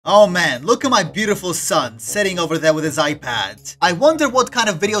Oh man, look at my beautiful son sitting over there with his iPad. I wonder what kind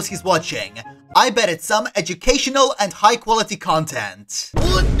of videos he's watching. I bet it's some educational and high quality content.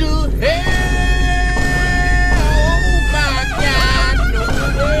 What the hell? Oh my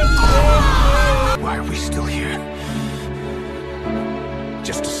God. Why are we still here?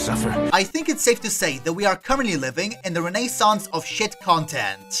 Just to suffer? I think it's safe to say that we are currently living in the renaissance of shit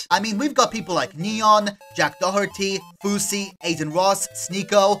content. I mean, we've got people like Neon, Jack Doherty, Fusi, Aiden Ross,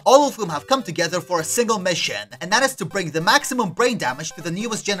 Sneeko, all of whom have come together for a single mission, and that is to bring the maximum brain damage to the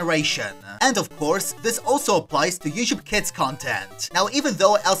newest generation. And of course, this also applies to YouTube Kids content. Now, even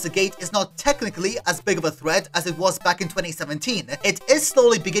though ElsaGate is not technically as big of a threat as it was back in 2017, it is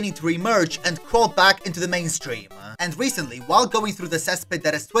slowly beginning to reemerge and crawl back into the mainstream. And recently, while going through the cesspit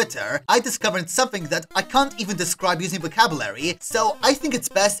that is Twitter, I discovered something that I can't even describe using vocabulary, so I think it's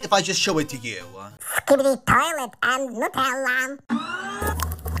best if I just show it to you. Skibidi toilet and Nutella.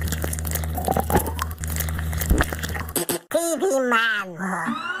 TV man.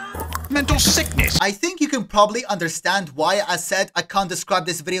 Mental sickness. I think you can probably understand why I said I can't describe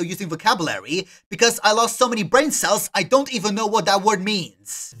this video using vocabulary, because I lost so many brain cells I don't even know what that word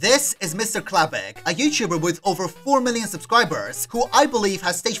means. This is Mr. Klabik, a YouTuber with over 4 million subscribers, who I believe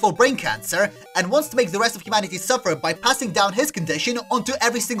has stage 4 brain cancer and wants to make the rest of humanity suffer by passing down his condition onto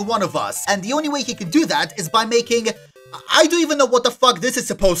every single one of us. And the only way he can do that is by making... I don't even know what the fuck this is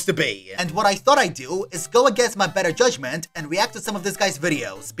supposed to be. And what I thought I'd do is go against my better judgment and react to some of this guy's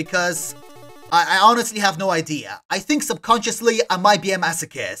videos, because I honestly have no idea. I think subconsciously I might be a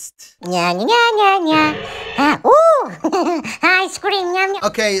masochist. Nya nya nya nya. Ooh, ice cream. Nya nya.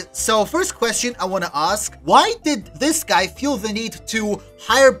 Okay, so first question I want to ask, why did this guy feel the need to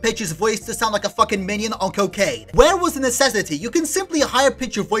higher pitch his voice to sound like a fucking minion on cocaine? Where was the necessity? You can simply higher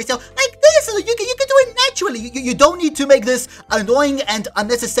pitch your voice out like this, you can do it naturally. You don't need to make this annoying and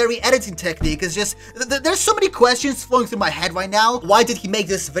unnecessary editing technique. It's just, there's so many questions flowing through my head right now. Why did he make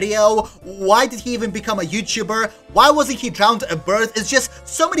this video? Why did he even become a YouTuber? Why wasn't he drowned at birth? It's just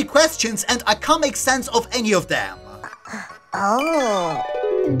so many questions and I can't make sense of any of them. Oh.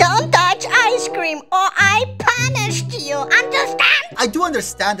 Don't touch ice cream or I punished you, understand? I do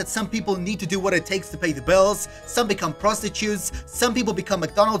understand that some people need to do what it takes to pay the bills, some become prostitutes, some people become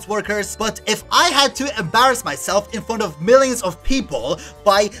McDonald's workers, but if I had to embarrass myself in front of millions of people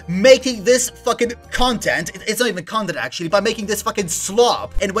by making this fucking content, it's not even content actually, by making this fucking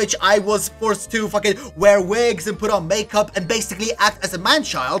slop in which I was forced to fucking wear wigs and put on makeup and basically act as a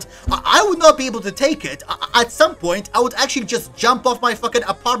man-child, I would not be able to take it. At some point, I would actually just jump off my fucking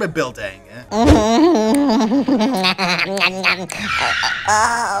apartment building.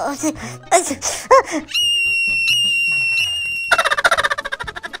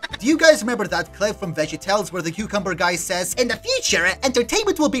 Do you guys remember that clip from VeggieTales where the cucumber guy says, "In the future,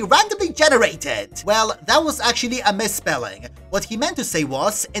 entertainment will be randomly generated"? Well, that was actually a misspelling. What he meant to say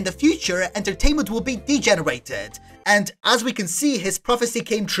was, in the future, entertainment will be degenerated. And as we can see, his prophecy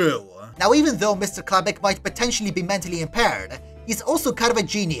came true. Now, even though Mr. Klabik might potentially be mentally impaired, he's also kind of a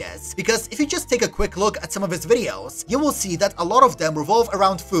genius, because if you just take a quick look at some of his videos, you will see that a lot of them revolve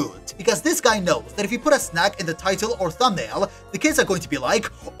around food. Because this guy knows that if you put a snack in the title or thumbnail, the kids are going to be like,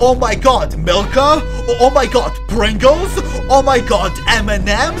 "Oh my god, Milka? Oh my god, Pringles? Oh my god,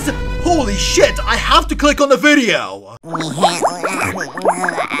 M&M's? Holy shit, I have to click on the video!"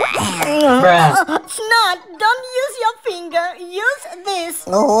 Snot, don't use your finger, use this.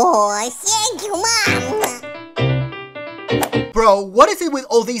 Oh, thank you, Mom. Bro, what is it with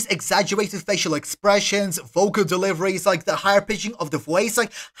all these exaggerated facial expressions, vocal deliveries, like the higher pitching of the voice?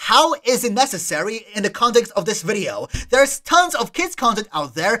 Like, how is it necessary in the context of this video? There's tons of kids content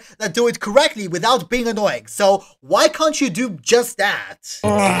out there that do it correctly without being annoying, so why can't you do just that?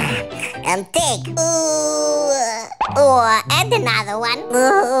 Take. And another one.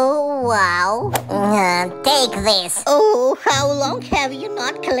 Wow. Take this. Oh, how long have you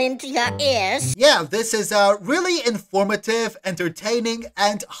not cleaned your ears? Yeah, this is really informative, entertaining,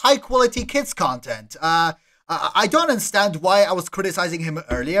 and high-quality kids content. I don't understand why I was criticizing him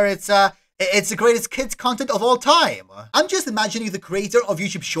earlier. It's the greatest kids content of all time. I'm just imagining the creator of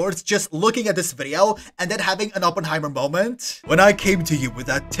YouTube Shorts just looking at this video and then having an Oppenheimer moment. When I came to you with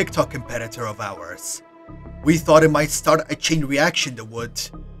that TikTok competitor of ours, we thought it might start a chain reaction that would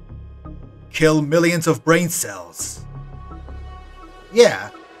kill millions of brain cells.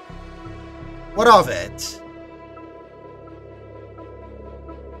 Yeah. What of it?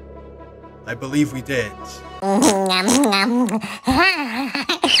 I believe we did. Ma!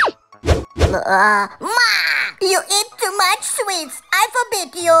 You eat too much sweets. I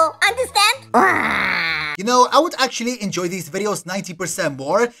forbid you. Understand? You know, I would actually enjoy these videos 90%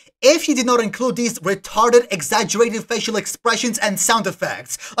 more if he did not include these retarded, exaggerated facial expressions and sound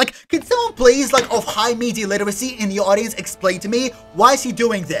effects. Like, can someone please, like, of high media literacy in the audience explain to me, why is he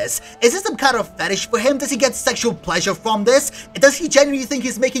doing this? Is this some kind of fetish for him? Does he get sexual pleasure from this? Does he genuinely think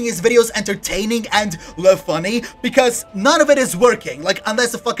he's making his videos entertaining and funny? Because none of it is working, like,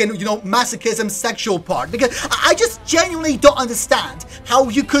 unless the fucking, you know, masochism sexual part. Because I just genuinely don't understand how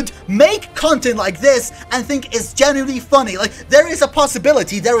you could make content like this and think it's genuinely funny. Like, there is a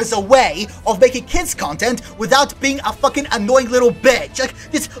possibility, there is a way of making kids content without being a fucking annoying little bitch. Like,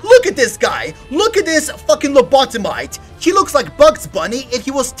 just look at this guy. Look at this fucking lobotomite. He looks like Bugs Bunny if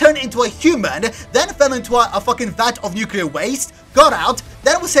he was turned into a human, then fell into a fucking vat of nuclear waste, got out,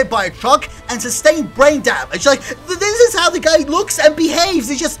 then was hit by a truck, and sustained brain damage. Like, this is how the guy looks and behaves.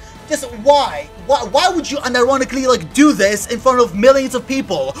 It's just why? Why would you unironically, like, do this in front of millions of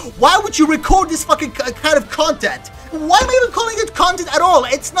people? Why would you record this fucking kind of content? Why am I even calling it content at all?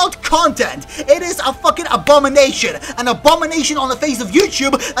 It's not content. It is a fucking abomination. An abomination on the face of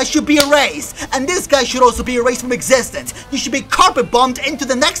YouTube that should be erased. And this guy should also be erased from existence. You should be carpet bombed into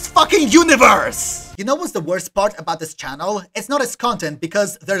the next fucking universe. You know what's the worst part about this channel? It's not its content,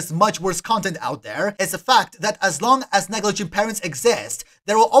 because there's much worse content out there. It's the fact that as long as negligent parents exist,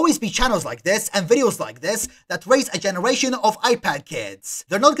 there will always be channels like this and videos like this that raise a generation of iPad kids.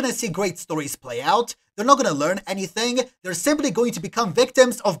 They're not gonna see great stories play out. They're not gonna learn anything. They're simply going to become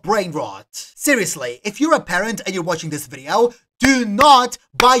victims of brain rot. Seriously, if you're a parent and you're watching this video, do not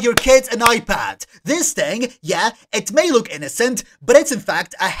buy your kids an iPad. This thing, yeah, it may look innocent, but it's in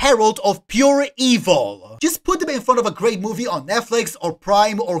fact a herald of pure evil. Just put them in front of a great movie on Netflix or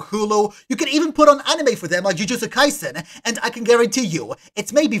Prime or Hulu. You can even put on anime for them like Jujutsu Kaisen, and I can guarantee you,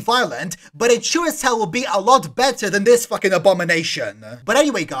 it may be violent, but it sure as hell will be a lot better than this fucking abomination. But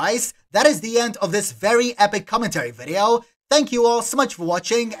anyway guys, that is the end of this very epic commentary video. Thank you all so much for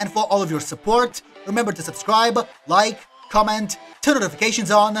watching and for all of your support. Remember to subscribe, like, comment, turn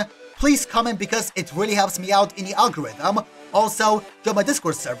notifications on. Please comment because it really helps me out in the algorithm. Also, join my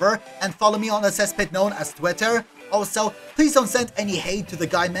Discord server and follow me on the cesspit known as Twitter. Also, please don't send any hate to the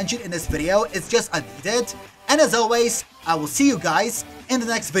guy mentioned in this video, it's just unneeded. And as always, I will see you guys in the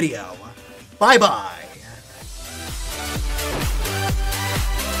next video. Bye bye!